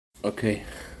Okay,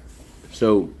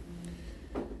 so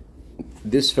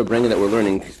this Farbrengen that we're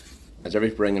learning, as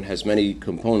every Farbrengen, has many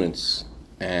components,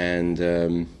 and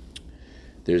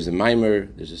there's the Maimer,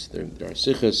 there are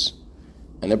Sichas,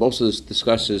 and that also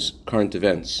discusses current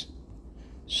events.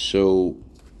 So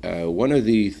one of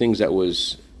the things that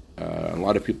was on a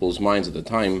lot of people's minds at the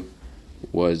time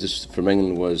was this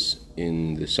Farbrengen was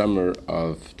in the summer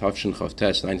of Tafshin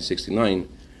Chavtes, 1969,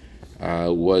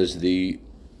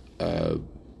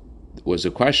 was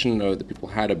a question that people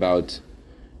had about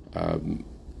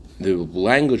the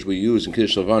language we use in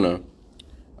Kiddush Levana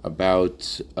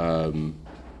about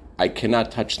I cannot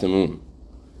touch the moon.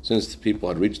 Since the people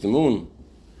had reached the moon,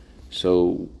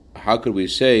 so how could we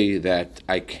say that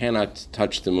I cannot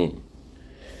touch the moon?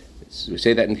 We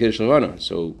say that in Kiddush Levana,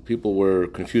 so people were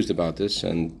confused about this,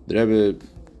 and the Rebbe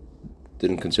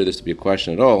didn't consider this to be a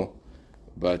question at all,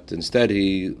 but instead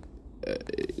he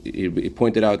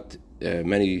pointed out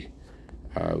many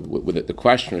with the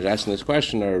questioners asking this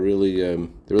question are really they're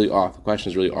really off. The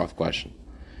question is really off question.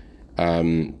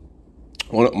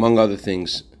 Among other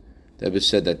things, the Rebbe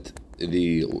said that in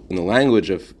the language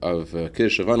of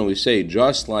Kiddush Levana we say,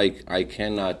 just like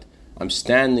I'm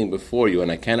standing before you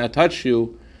and I cannot touch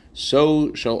you,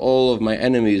 so shall all of my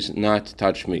enemies not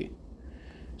touch me.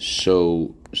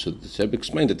 So the Rebbe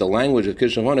explained that the language of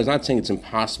Kiddush Levana is not saying it's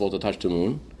impossible to touch the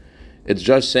moon. It's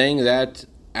just saying that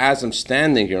as I'm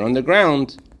standing here on the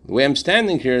ground, the way I'm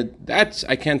standing here,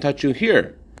 I can't touch you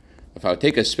here. If I would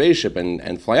take a spaceship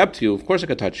and fly up to you, of course I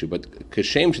could touch you. But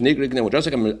Kashem Shnigrig, just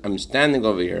like I'm standing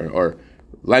over here, or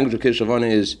language of Kiddush Levana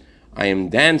is I am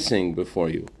dancing before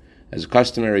you, as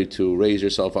customary to raise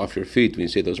yourself off your feet when you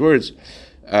say those words.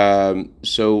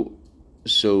 So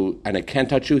and I can't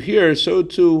touch you here. So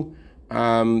too,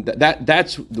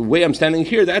 that's the way I'm standing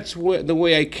here. That's the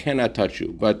way I cannot touch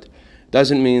you. But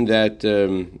doesn't mean that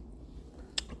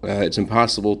it's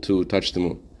impossible to touch the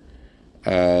moon.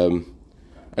 I'm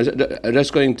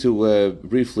just going to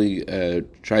briefly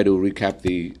try to recap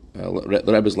the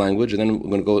Rebbe's language, and then we're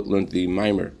going to go learn the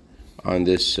Maimer on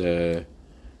this on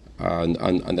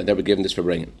that Rebbe given this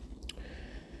Farbrengen.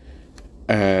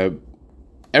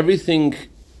 Everything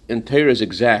in Torah is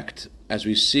exact, as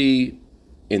we see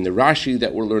in the Rashi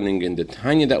that we're learning, in the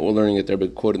Tanya that we're learning, that Rebbe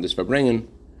quoted in this Farbrengen.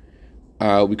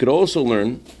 We could also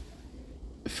learn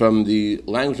from the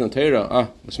language of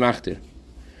Torah, Masmachtir.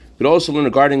 We could also learn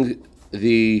regarding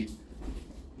the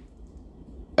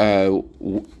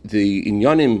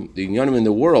inyanim in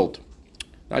the world,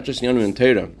 not just inyanim in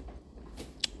Torah.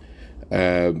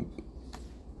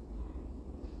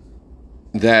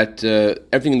 That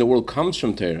everything in the world comes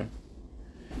from Torah.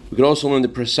 We could also learn the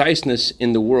preciseness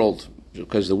in the world,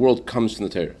 because the world comes from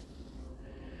the Torah.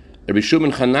 Rabbi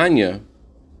Shimon Chananya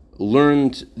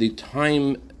learned the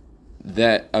time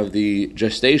of the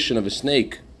gestation of a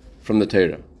snake from the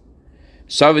Torah.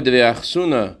 Savid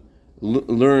Achsuna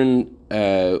learned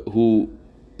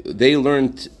they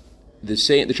learned the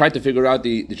same. They tried to figure out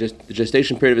the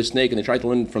gestation period of a snake, and they tried to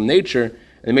learn from nature,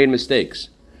 and they made mistakes.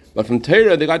 But from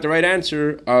Torah, they got the right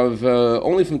answer of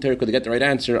only from Torah could they get the right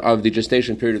answer of the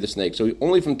gestation period of the snake. So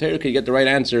only from Torah could you get the right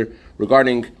answer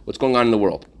regarding what's going on in the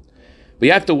world. But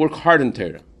you have to work hard in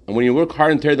Torah. And when you work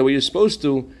hard in Torah the way you're supposed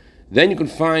to, then you can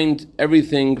find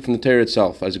everything from the Torah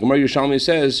itself. As the Gemara Yerushalmi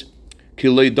says, Ki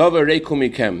lo yidava reikum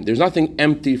mikem. There's nothing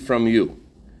empty from you.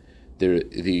 The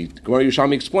Gemara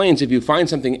Yerushalmi explains, if you find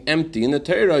something empty in the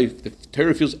Torah, if the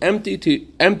Torah feels empty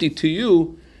to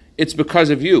you, it's because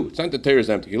of you. It's not that Torah is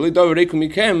empty. Ki lo yidava reikum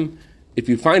mikem. If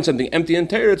you find something empty in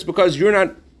Torah, it's because you're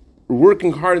not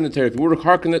working hard in the Torah. If you work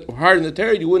hard in the Torah, the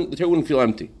Torah wouldn't feel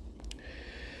empty.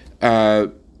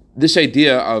 This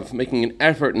idea of making an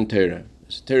effort in Torah.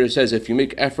 Torah says if you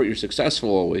make effort, you're successful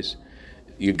always.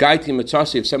 You guide to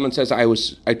mitzasi. If someone says I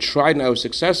tried and I was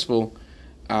successful,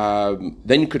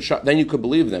 then you could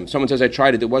believe them. If someone says I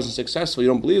tried it wasn't successful, you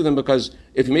don't believe them, because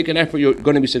if you make an effort, you're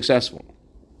going to be successful.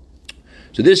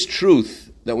 So this truth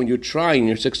that when you're trying,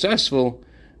 you're successful,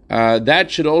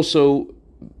 that's also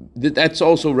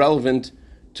relevant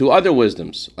to other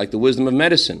wisdoms, like the wisdom of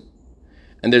medicine.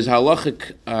 And there's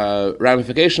halachic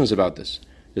ramifications about this.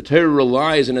 The Torah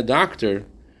relies on a doctor,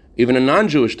 even a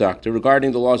non-Jewish doctor,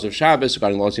 regarding the laws of Shabbos,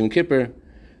 regarding the laws of Yom Kippur,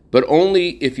 but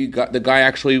only if the guy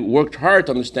actually worked hard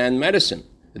to understand medicine.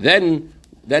 Then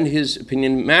his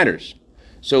opinion matters.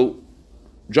 So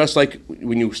just like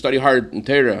when you study hard in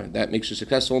Torah, that makes you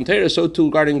successful in Torah, so too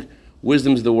regarding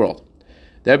wisdoms of the world.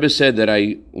 The Rebbe said that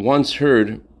I once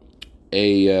heard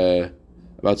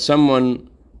about someone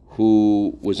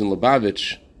who was in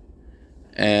Lubavitch,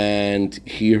 and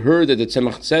he heard that the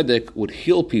Tzemach Tzedek would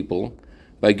heal people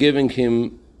by giving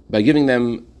them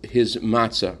his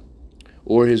matzah.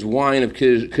 or his wine of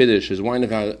Kiddush, his wine of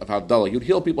Havdalah. He would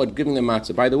heal people by giving them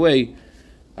matzah. By the way,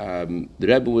 the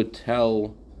Rebbe would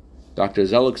tell Dr.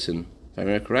 Zelickson, if I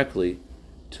remember correctly,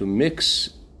 to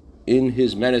mix in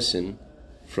his medicine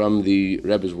from the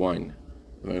Rebbe's wine,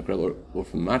 or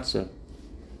from matzah.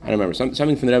 I don't remember,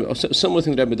 something from the Rebbe, similar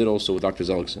thing the Rebbe did also with Dr.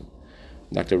 Zelickson.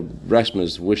 Dr. Bresman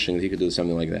is wishing that he could do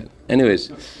something like that.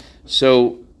 Anyways,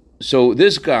 so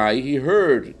this guy, he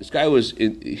was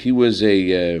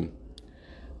in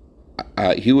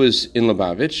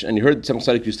Lubavitch, and he heard Tzemach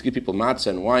Tzedek used to give people matzah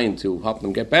and wine to help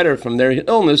them get better from their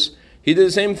illness. He did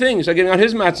the same thing. He started giving out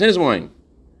his matzah and his wine.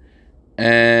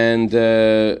 And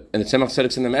the Tzemach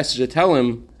Tzedek sent a message to tell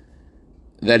him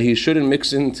that he shouldn't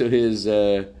mix into his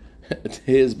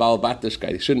Baal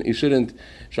Batishkeit. He shouldn't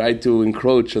try to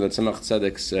encroach on the Tzemach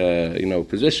Tzedek's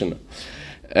position.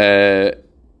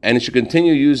 And he should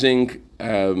continue using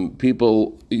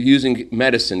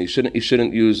medicine. He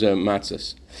shouldn't use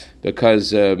matzahs,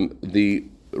 because the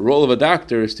role of a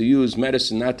doctor is to use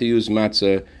medicine, not to use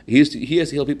matzah. He has to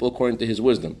heal people according to his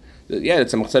wisdom. Yeah, the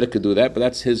Tzemach Tzedek could do that, but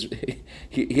that's his.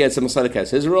 He had Tzemach Tzedek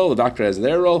has his role, the doctor has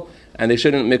their role, and they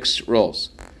shouldn't mix roles.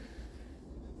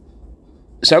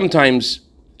 Sometimes,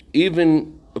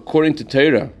 even according to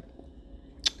Torah,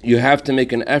 you have to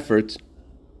make an effort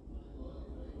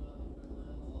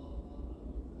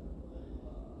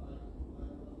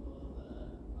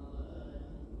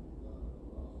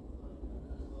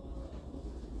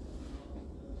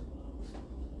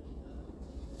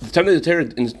the Torah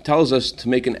tells us to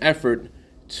make an effort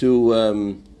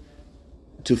to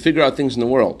figure out things in the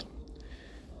world,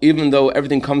 even though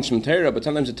everything comes from Torah. But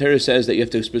sometimes the Torah says that you have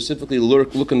to specifically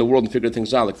look in the world and figure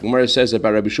things out. Like the Gemara says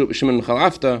about Rabbi Shimon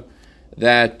Chalafta,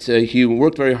 that he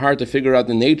worked very hard to figure out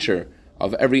the nature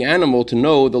of every animal to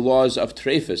know the laws of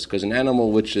trephis, because an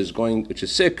animal which is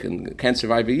sick and can't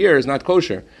survive a year is not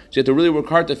kosher. So you have to really work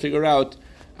hard to figure out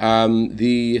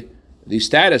the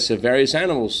status of various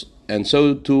animals. And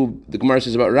so too, the Gemara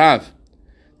says about Rav.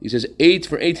 He says,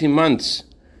 for 18 months,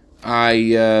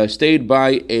 I stayed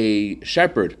by a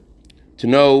shepherd to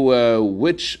know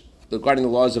regarding the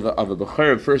laws of a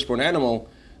bechor, firstborn animal.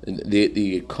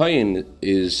 The kohen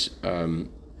is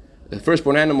the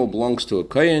firstborn animal belongs to a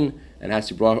kohen and has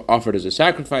to be offered as a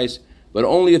sacrifice, but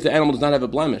only if the animal does not have a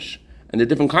blemish. And there are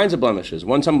different kinds of blemishes.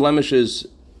 Some blemishes,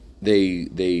 the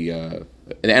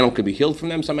animal can be healed from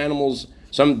them. Some animals.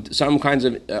 Some kinds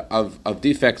of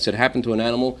defects that happen to an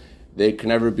animal, they can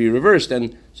never be reversed,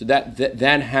 and so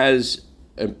that has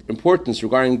importance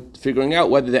regarding figuring out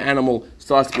whether the animal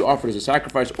still has to be offered as a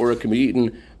sacrifice or it can be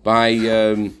eaten by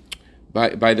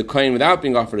the kohen without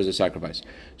being offered as a sacrifice.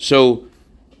 So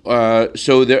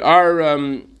there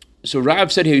are. So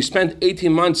Rav said he spent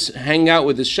 18 months hanging out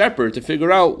with his shepherd to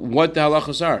figure out what the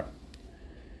halachas are.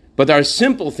 But there are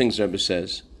simple things, Rebbe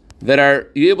says, that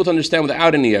you're able to understand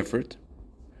without any effort.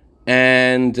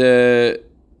 And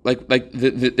like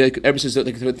the Rebbe says that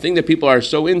the thing that people are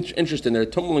so interested in, they're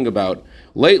tumbling about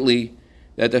lately,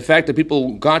 that the fact that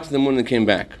people got to the moon and came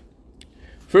back.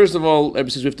 First of all, Rebbe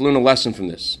says we have to learn a lesson from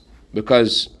this,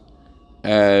 because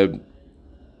even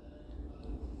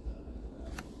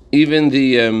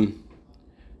the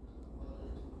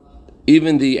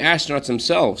astronauts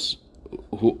themselves,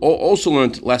 who also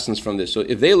learned lessons from this. So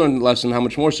if they learned a lesson, how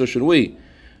much more so should we?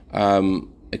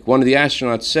 Like one of the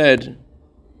astronauts said,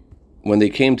 when they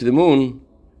came to the moon,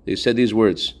 they said these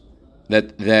words,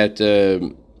 that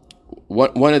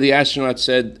one of the astronauts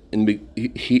said,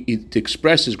 to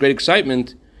express his great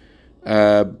excitement,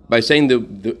 by saying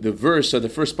the verse of the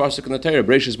first pasuk in the Torah,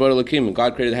 Bereshis bara Elokim, and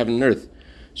God created heaven and earth.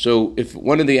 So if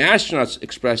one of the astronauts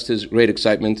expressed his great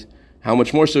excitement, how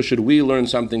much more so should we learn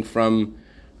something from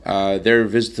their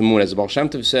visit to the moon? As the Baal Shem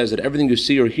Tov says, that everything you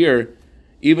see or hear,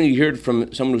 even you hear it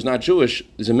from someone who's not Jewish,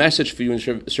 there's a message for you in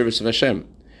service of Hashem.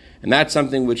 And that's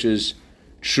something which is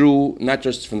true, not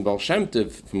just from the Baal Shem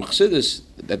Tov, from Chassidus,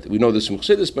 that we know this from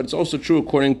Chassidus, but it's also true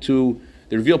according to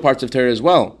the revealed parts of Torah as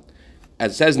well.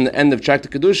 As it says in the end of Tractate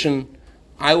Kedushin,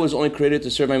 I was only created to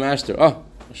serve my master.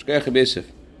 Shkoyach HaBeisiv.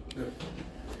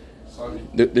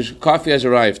 The coffee has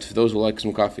arrived, for those who like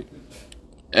some coffee.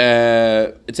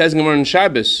 It says in Gemara in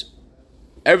Shabbos,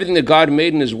 everything that God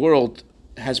made in His world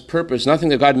has purpose, nothing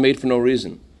that God made for no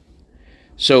reason.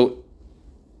 So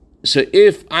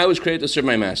if I was created to serve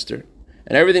my master,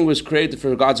 and everything was created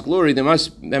for God's glory,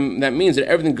 that means that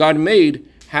everything God made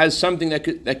has something that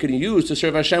could use to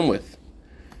serve Hashem with.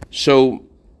 So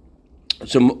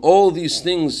all these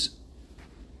things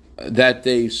that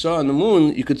they saw on the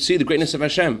moon, you could see the greatness of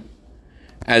Hashem.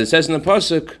 As it says in the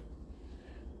pasuk,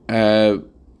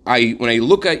 when I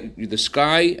look at the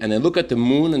sky and I look at the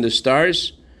moon and the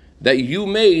stars, that you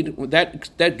made,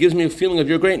 that gives me a feeling of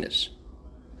your greatness.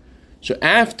 So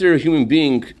after a human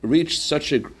being reached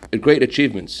such a great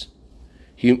achievements,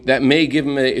 that may give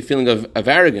him a feeling of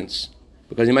arrogance,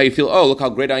 because he might feel, oh, look how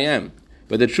great I am.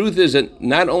 But the truth is that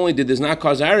not only did this not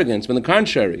cause arrogance, but on the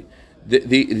contrary,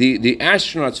 the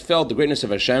astronauts felt the greatness of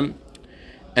Hashem,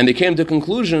 and they came to the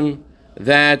conclusion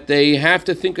that they have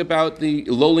to think about the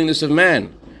lowliness of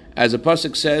man. As the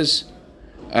pasuk says,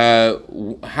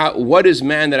 what is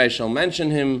man that I shall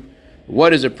mention him?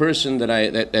 What is a person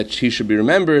that he should be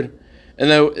remembered? And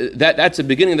that's the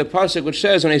beginning of the pasuk, which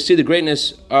says, when I see the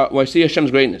greatness, when I see Hashem's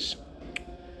greatness.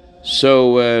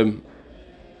 So,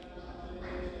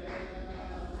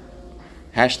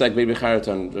 hashtag baby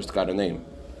Charaton just got a name.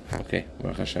 Okay,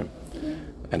 Baruch Hashem.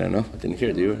 I don't know. I didn't hear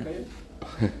it. Do you?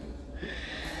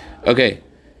 Okay,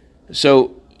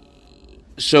 so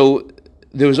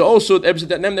there was also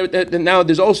now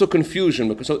there's also confusion,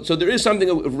 because so there is something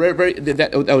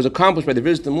that was accomplished by the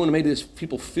visit to the moon and made these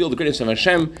people feel the greatness of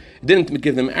Hashem. It didn't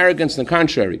give them arrogance, on the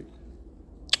contrary.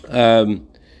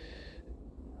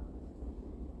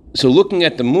 So looking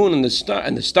at the moon and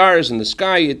the stars and the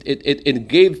sky, it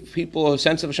gave people a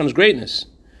sense of Hashem's greatness.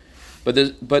 But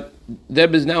the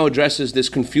Rebbe now addresses this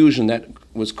confusion that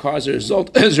was caused as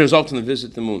a result of the visit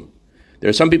to the moon. There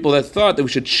are some people that thought that we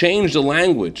should change the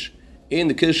language in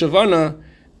the Kiddush Havana,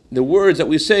 the words that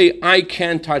we say, I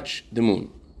can't touch the moon.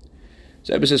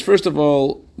 So Rebbe says, first of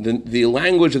all, the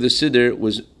language of the Siddur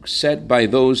was set by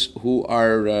those who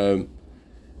are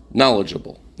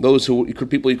knowledgeable, those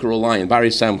people you could rely on, Bari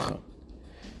Samcha.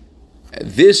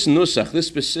 This nusach, this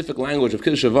specific language of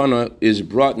Kiddush Havana, is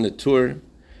brought in the Tur,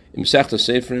 in Masechta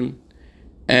Seferim,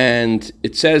 and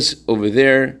it says over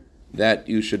there that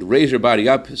you should raise your body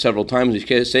up several times. You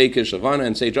can say Kiddush Havana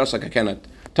and say, just like I cannot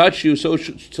touch you, so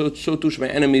too should my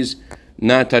enemies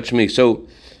not touch me. So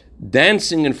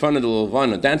dancing in front of the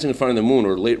Levana, dancing in front of the moon,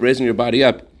 or raising your body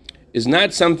up, is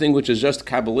not something which is just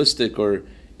Kabbalistic, or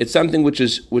it's something which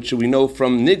we know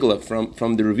from Nigla,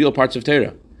 from the revealed parts of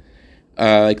Torah.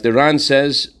 Like the Ran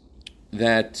says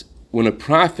that when a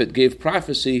prophet gave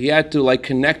prophecy, he had to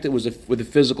connect it with a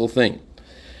physical thing.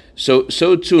 So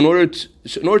too, in order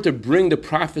to bring the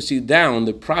prophecy down,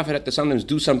 the prophet had to sometimes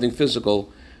do something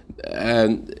physical.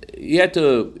 He had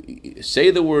to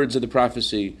say the words of the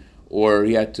prophecy, or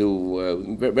he had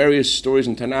to various stories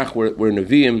in Tanakh where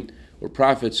Nevi'im, where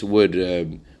prophets would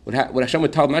Hashem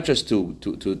would tell them not just to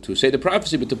say the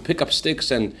prophecy, but to pick up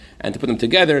sticks and to put them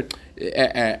together.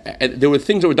 There were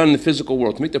things that were done in the physical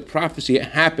world. To make the prophecy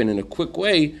happen in a quick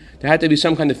way, there had to be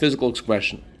some kind of physical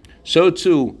expression. So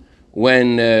too,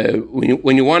 when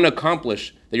you want to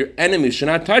accomplish that your enemies should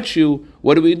not touch you,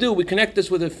 what do? We connect this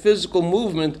with a physical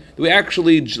movement that we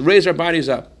actually raise our bodies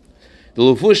up. The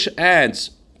Levush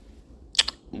adds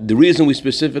the reason we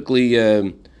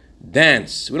specifically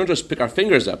dance. We don't just pick our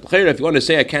fingers up. If you want to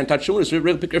say I can't touch you, so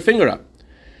really pick your finger up.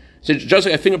 So just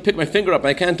like I pick my finger up and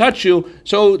I can't touch you,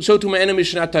 so too my enemies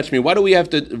should not touch me. Why do we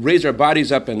have to raise our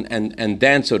bodies up and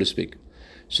dance, so to speak?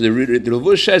 So the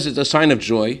Levush says it's a sign of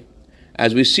joy,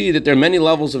 as we see that there are many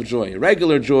levels of joy.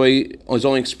 Regular joy is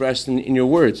only expressed in your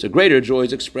words. A greater joy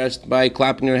is expressed by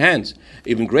clapping your hands.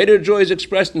 Even greater joy is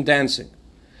expressed in dancing.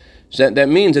 So that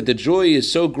means that the joy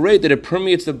is so great that it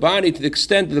permeates the body to the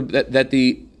extent that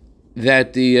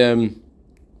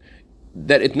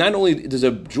it not only does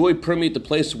a joy permeate the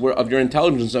place of your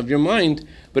intelligence, of your mind,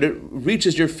 but it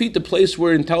reaches your feet, the place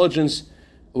where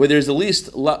there's the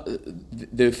least,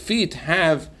 the feet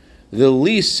have the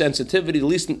least sensitivity,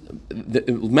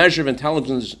 the measure of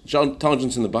intelligence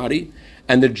in the body,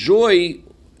 and the joy,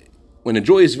 when the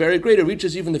joy is very great, it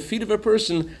reaches even the feet of a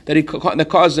person that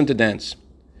causes them to dance.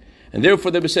 And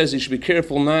therefore, the Rebbe says you should be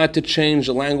careful not to change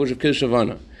the language of Kiddush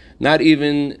Havana, not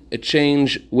even a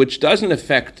change which doesn't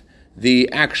affect the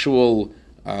actual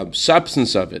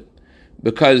substance of it,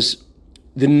 because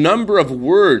the number of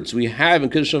words we have in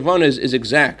Kiddush Havana is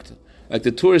exact. Like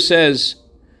the Torah says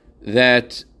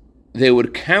that they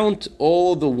would count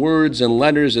all the words and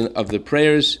letters of the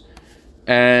prayers,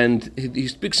 and he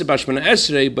speaks about Shemona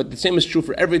Esrei, but the same is true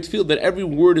for every tefillah, that every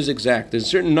word is exact. There's a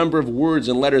certain number of words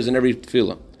and letters in every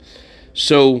tefillah.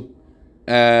 So,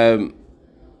 but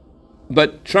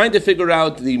trying to figure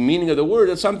out the meaning of the word,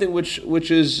 that's something which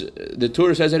is, the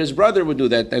Torah says that his brother would do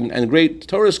that, and great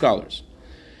Torah scholars.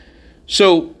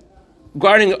 So,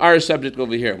 regarding our subject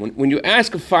over here, when you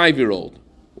ask a 5-year-old,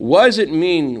 what does it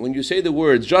mean when you say the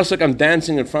words, just like I'm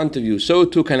dancing in front of you, so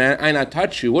too can I not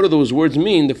touch you? What do those words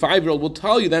mean? The 5-year-old will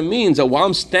tell you that means that while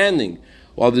I'm standing,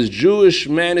 while this Jewish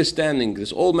man is standing,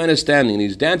 this old man is standing, and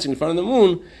he's dancing in front of the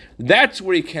moon, that's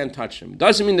where he can't touch him. It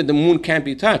doesn't mean that the moon can't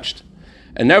be touched.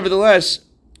 And nevertheless,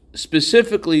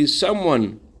 specifically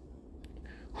someone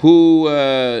who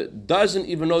doesn't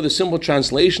even know the simple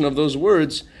translation of those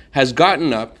words has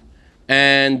gotten up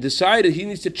and decided he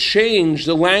needs to change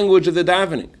the language of the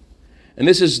davening. And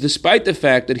this is despite the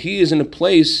fact that he is in a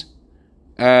place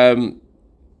where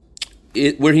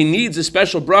he needs a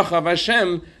special bracha of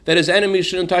Hashem that his enemies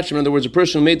shouldn't touch him. In other words, a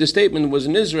person who made the statement was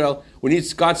in Israel, who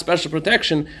needs God's special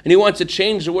protection, and he wants to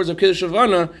change the words of Kiddush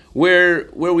Havana where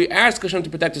we ask Hashem to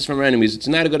protect us from our enemies. It's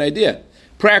not a good idea.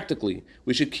 Practically,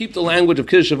 we should keep the language of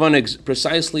Kiddush Havana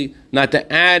precisely, not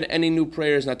to add any new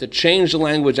prayers, not to change the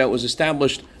language that was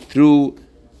established through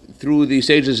the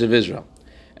sages of Israel.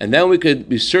 And then we could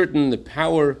be certain the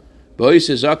power, B'ois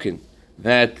Zakin,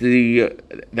 that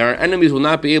our enemies will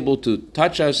not be able to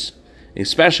touch us,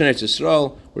 especially in Eretz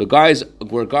Yisrael,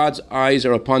 where God's eyes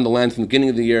are upon the land from the beginning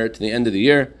of the year to the end of the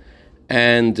year.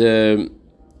 And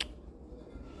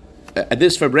at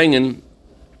this Farbrengen,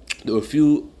 there were a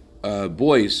few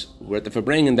boys who were at the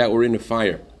Farbrengen that were in a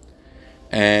fire.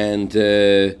 And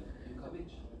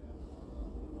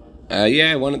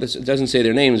one of the, it doesn't say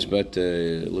their names, but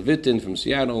Levitin from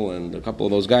Seattle and a couple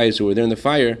of those guys who were there in the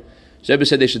fire, the Rebbe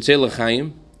said they should say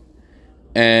L'chaim,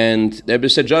 and the Rebbe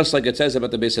said, just like it says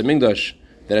about the Beis HaMikdash,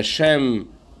 that Hashem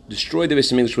destroyed the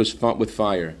Beis HaMikdash with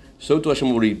fire, so too Hashem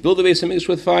will rebuild the Beis HaMikdash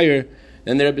with fire.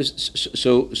 And the Rebbe,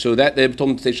 so that they told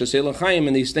him to say L'chaim,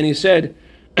 and then he said,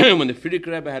 when the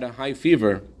Frierdiker Rebbe had a high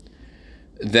fever,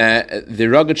 that the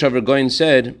Rogatchover Goyen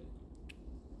said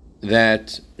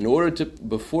that in order to,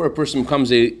 before a person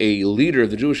becomes a leader of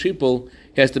the Jewish people,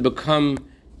 he has to become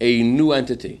a new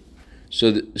entity.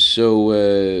 So the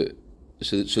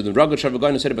Rogatchover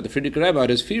Goyen said about the Frierdiker Rebbe at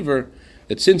his fever,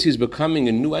 that since he's becoming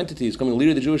a new entity, he's becoming a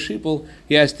leader of the Jewish people,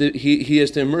 he has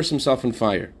to immerse himself in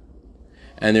fire.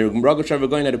 And the Rogatchover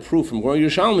Goyen had a proof from Gor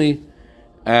Yerushalmi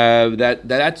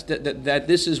that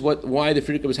this is why the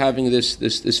Frierdiker was having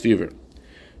this fever.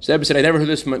 So the Rebbe said, I never heard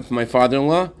this from my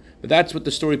father-in-law, but that's what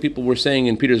the story people were saying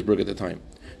in Petersburg at the time.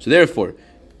 So therefore,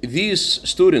 these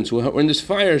students who are in this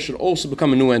fire should also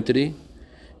become a new entity,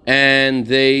 and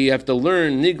they have to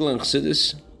learn Nigla and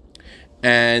Chassidus,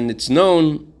 and it's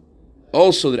known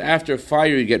also that after a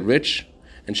fire you get rich,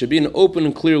 and should be in an open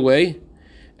and clear way.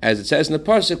 As it says in the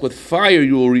pasuk, with fire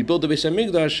you will rebuild the Beis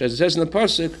HaMikdash. As it says in the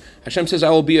pasuk, Hashem says,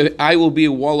 I will be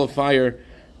a wall of fire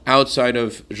outside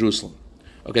of Jerusalem.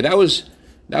 Okay, that was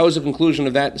the conclusion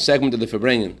of that segment of the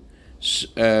Farbrengen,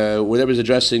 where they was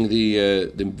addressing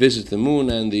the visit to the moon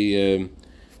and the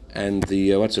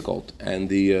what's it called, and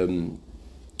the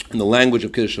language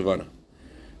of Kiddush Havana.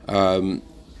 I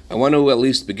want to at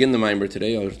least begin the Maimer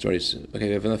today. Oh, sorry. Okay,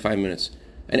 we have another 5 minutes.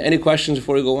 And any questions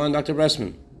before we go on, Dr.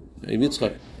 Bressman?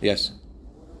 Yes.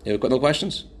 You have no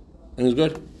questions? Everything's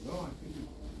good? No,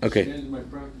 I think it extends my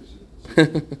practice.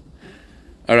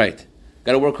 All right.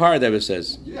 Got to work hard, David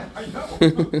says. Yeah, I know. I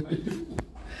do.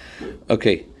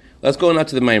 Okay. Let's go now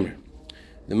to the Maimer.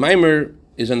 The Maimer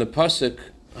is on the pasuk,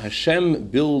 Hashem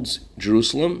builds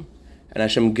Jerusalem, and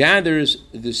Hashem gathers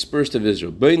the dispersed of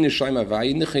Israel.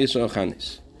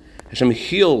 Hashem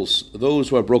heals those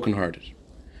who are brokenhearted.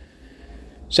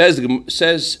 Says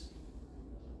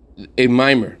a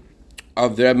Maimer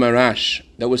of the Rebbe Marash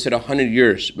that was said 100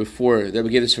 years before the Rebbe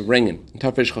gave this Farbrengen in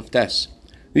Tafresh Chavtes.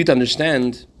 We need to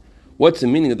understand what's the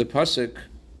meaning of the pasuk.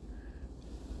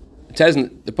 It says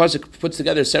the pasuk puts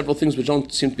together several things which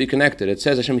don't seem to be connected. It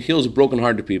says Hashem heals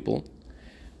broken-hearted people,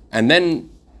 and then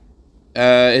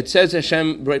it says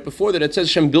Hashem right before that. It says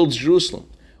Hashem builds Jerusalem.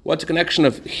 What's the connection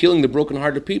of healing the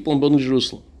broken-hearted people and building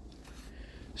Jerusalem?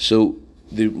 So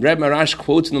the Rebbe Marash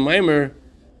quotes in the Maimer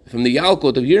from the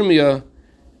Yalkut of Yirmiyah.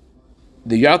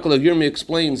 The Yalkut of Yirmiyah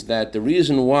explains that the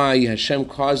reason why Hashem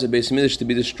caused the Beis Hamikdash to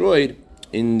be destroyed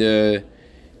in the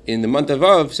month of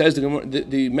Av, says the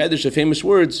Medrash, the famous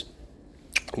words,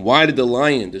 why did the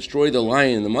lion destroy the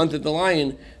lion in the month of the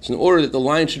lion? It's in order that the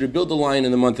lion should rebuild the lion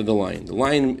in the month of the lion. The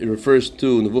lion refers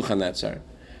to Nebuchadnezzar,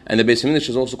 and the Beis Hamikdash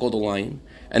is also called the lion,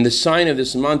 and the sign of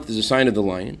this month is the sign of the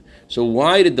lion. So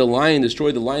why did the lion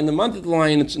destroy the lion in the month of the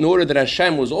lion? It's in order that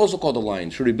Hashem was also called the lion.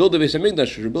 Should rebuild the Beis Hamikdash,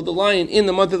 should rebuild the lion in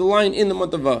the month of the lion, in the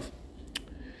month of Av.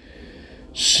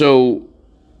 So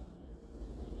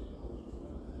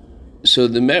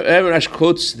the Marash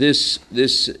quotes this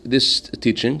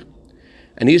teaching,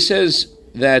 and he says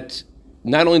that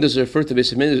not only does it refer to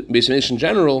Beis Hamikdash in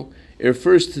general, it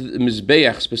refers to the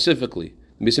Mizbeach specifically.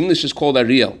 The Beis Hamikdash is called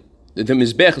Ariel. The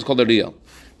Mizbeach is called Ariel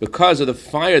because of the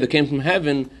fire that came from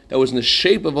heaven that was in the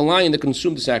shape of a lion that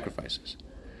consumed the sacrifices.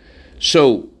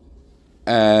 So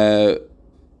the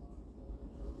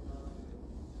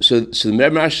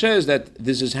Marash says that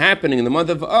this is happening in the month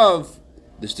of Av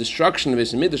this destruction of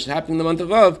Beis Hamikdash is happening in the month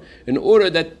of Av, in order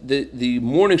that the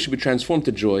mourning should be transformed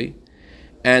to joy,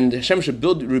 and Hashem should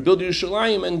rebuild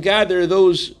Yerushalayim and gather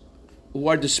those who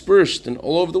are dispersed and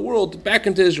all over the world back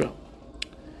into Israel.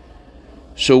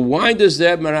 So why does the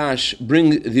Rebbe Marash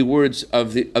bring the words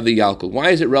of the Yalkut?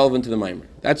 Why is it relevant to the Maimer?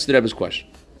 That's the Rebbe's question.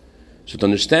 So to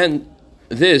understand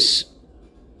this,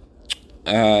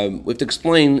 we have to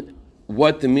explain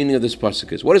what the meaning of this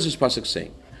pasuk is. What is this pasuk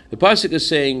saying? The pasuk is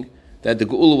saying that the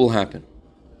Geula will happen.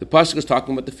 The pasuk is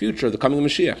talking about the future, the coming of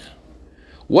Mashiach.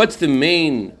 What's the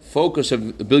main focus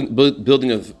of the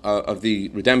building of the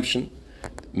redemption?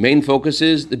 The main focus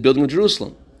is the building of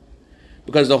Jerusalem,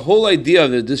 because the whole idea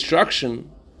of the destruction,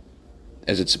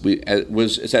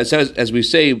 as we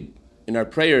say in our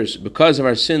prayers, because of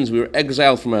our sins we were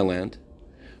exiled from our land,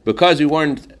 because we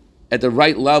weren't at the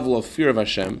right level of fear of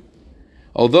Hashem,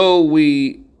 although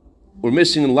we were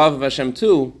missing the love of Hashem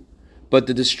too, but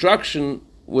the destruction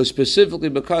was specifically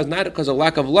not because of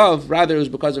lack of love, rather it was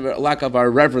because of a lack of our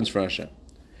reverence for Hashem.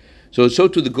 So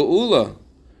to the Geula,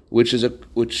 which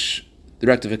the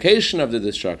rectification of the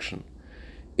destruction,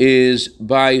 is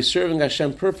by serving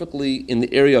Hashem perfectly in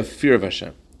the area of fear of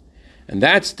Hashem. And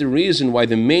that's the reason why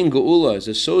the main Geula is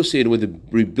associated with the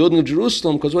rebuilding of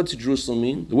Jerusalem, because what does Jerusalem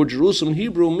mean? The word Jerusalem in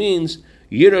Hebrew means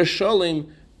Yira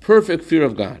Shalem, perfect fear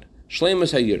of God.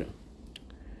 Shleimus HaYira.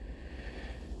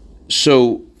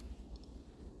 So,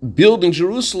 building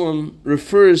Jerusalem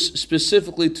refers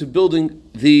specifically to building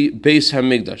the Beis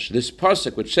Hamikdash. This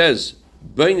pasuk, which says,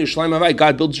 Bein Yerushalayim Havai,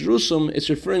 God builds Jerusalem, it's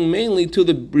referring mainly to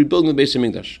the rebuilding of the Beis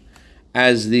Hamikdash.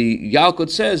 As the Yalkut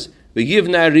says,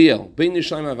 V'yivna Ariel, Bein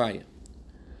Yerushalayim Havai.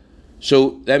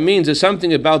 So that means there's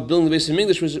something about building the Beis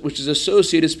Hamikdash which is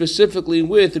associated specifically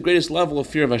with the greatest level of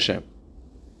fear of Hashem.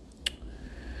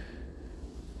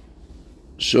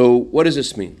 So what does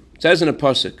this mean? It says in a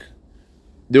pasuk,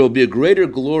 there will be a greater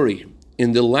glory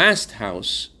in the last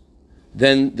house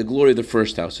than the glory of the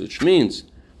first house, which means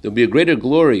there will be a greater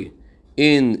glory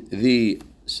in the...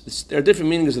 There are different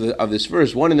meanings of this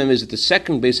verse. One of them is that the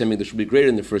second Beis Hamikdash will be greater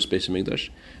than the first Beis Hamikdash.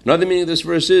 Another meaning of this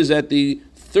verse is that the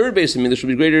third Beis Hamikdash will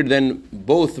be greater than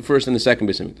both the first and the second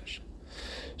Beis Hamikdash.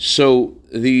 So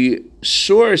the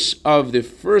source of the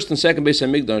first and second Beis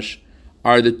Hamikdash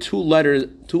are the two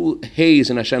Heys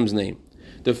in Hashem's name.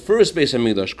 The first Beis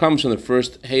Hamikdash comes from the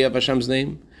first Hey of Hashem's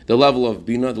name, the level of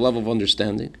Bina, the level of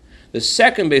understanding. The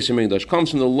second Beis Hamikdash comes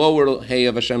from the lower Hey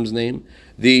of Hashem's name,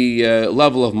 the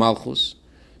level of Malchus.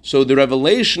 So the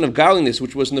revelation of godliness,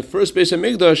 which was in the first Beis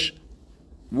Hamikdash,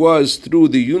 was through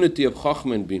the unity of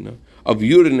Chachma and Bina, of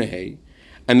Yud and Hey,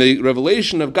 and the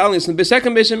revelation of godliness in the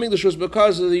second Beis Hamikdash was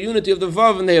because of the unity of the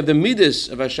Vav and Hey, of the Midas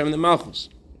of Hashem and the Malchus.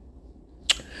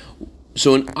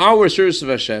 So in our service of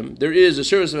Hashem, there is a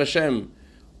service of Hashem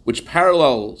which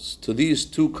parallels to these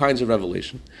two kinds of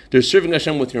revelation. There's serving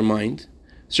Hashem with your mind,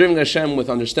 serving Hashem with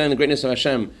understanding the greatness of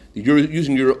Hashem. You're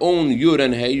using your own Yud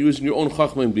and Hey, you're using your own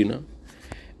Chachma and Bina.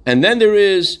 And then there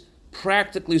is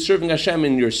practically serving Hashem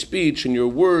in your speech, in your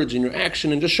words, in your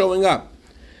action, and just showing up.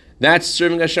 That's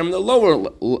serving Hashem in the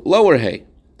lower Hey,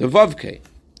 the Vav Kei.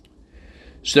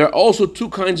 So there are also two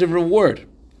kinds of reward.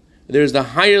 There's the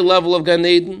higher level of Gan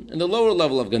Eden and the lower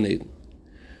level of Gan Eden.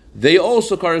 They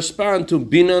also correspond to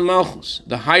Bina and Malchus,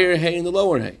 the higher Hey and the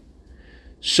lower Hey.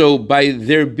 So by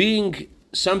there being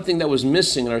something that was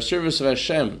missing in our service of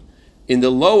Hashem in the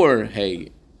lower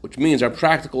Hey, which means our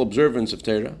practical observance of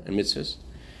Torah and mitzvahs,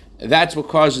 that's what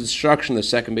caused the destruction of the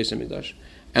second Beis Hamikdash.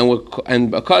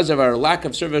 And because of our lack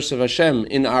of service of Hashem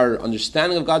in our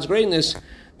understanding of God's greatness,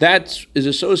 that is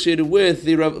associated with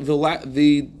the loss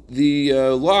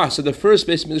of the first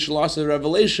Beis Hamikdash, loss of the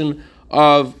revelation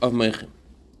of Meichim.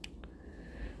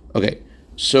 Okay,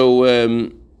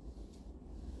 so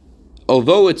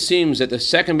although it seems that the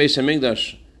second Beis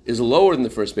Hamikdash is lower than the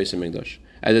first Beis Hamikdash,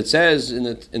 as it says in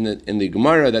the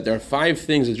Gemara that there are 5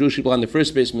 things that Jewish people have in the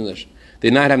first Beis Hamikdash, they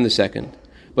not have in the second.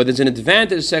 But there's an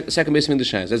advantage the second Beis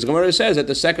Hamikdash has. As the Gemara says, that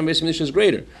the second Beis Hamikdash is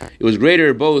greater. It was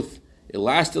greater both. It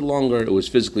lasted longer. It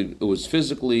was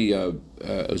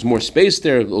more space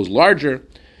there. It was larger.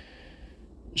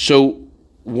 So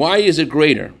why is it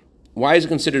greater? Why is it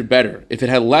considered better? If it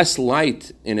had less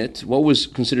light in it, what was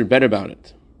considered better about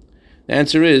it? The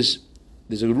answer is,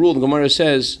 there's a rule the Gemara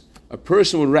says, a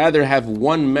person would rather have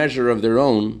one measure of their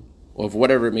own, or of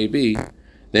whatever it may be,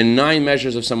 than 9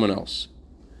 measures of someone else.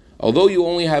 Although you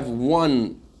only have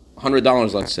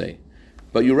 $100, let's say,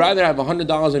 but you rather have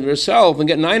 $100 of yourself and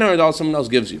get $900 someone else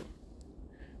gives you.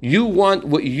 You want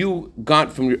what you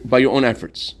got by your own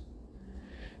efforts.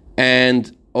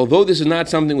 And although this is not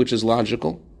something which is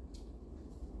logical,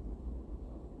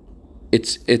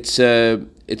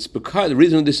 it it's because the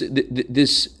reason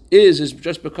this is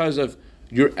just because of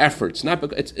your efforts. Not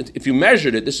because if you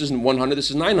measured it, this isn't 100, this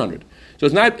is 900. So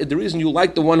it's not the reason you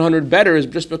like the 100 better is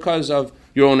just because of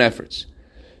your own efforts.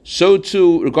 So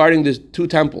too regarding the two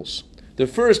temples. The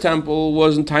first temple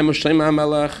was in time of Shlomo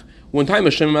HaMelech. When time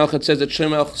of Shlomo HaMelech, it says that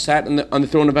Shlomo HaMelech sat on the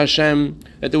throne of Hashem.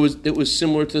 That it was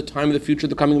similar to the time of the future,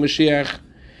 the coming of Mashiach,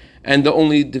 and the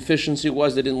only deficiency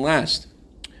was they didn't last.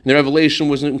 And the revelation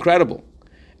was incredible,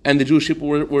 and the Jewish people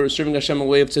were serving Hashem in the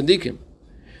way of tzaddikim.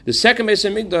 The second Beis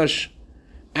Hamikdash,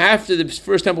 after the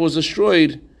first temple was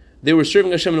destroyed, they were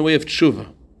serving Hashem in the way of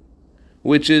tshuva,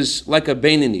 which is like a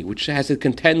Beinoni, which has to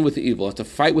contend with the evil, has to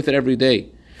fight with it every day.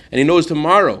 And he knows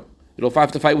tomorrow it'll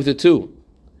have to fight with it too.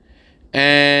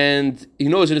 And he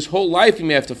knows in his whole life he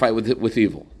may have to fight with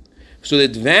evil. So the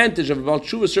advantage of a Baal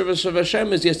Tshuva service of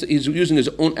Hashem is he's using his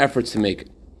own efforts to make it.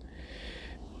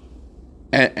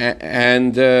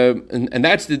 And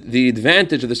that's the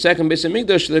advantage of the second Beis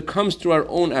Hamikdash that comes through our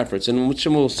own efforts, and which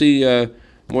we'll see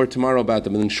more tomorrow about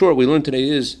them. And in short, what we learned today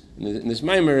is in this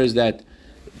Maimer is that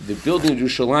the building of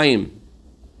Yerushalayim,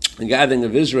 the gathering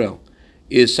of Israel,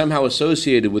 is somehow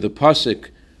associated with a pasuk.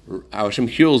 Hashem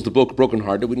heals the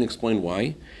brokenhearted. We didn't explain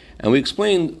why, and we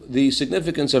explained the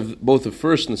significance of both the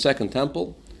first and the second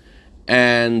temple,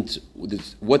 and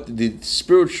what the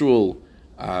spiritual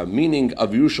meaning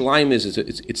of Yerushalayim is.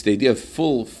 It's the idea of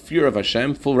full fear of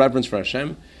Hashem, full reverence for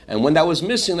Hashem, and when that was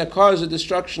missing, that caused the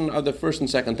destruction of the first and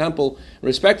second temple.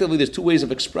 Respectively, there's two ways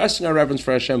of expressing our reverence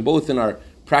for Hashem, both in our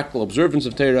practical observance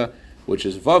of Torah, which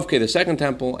is Vavke, the second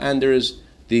temple, and there is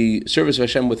the service of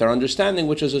Hashem with our understanding,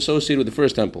 which is associated with the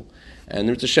first temple. And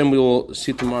there's Hashem, we will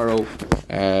see tomorrow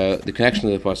the connection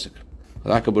to the pasuk.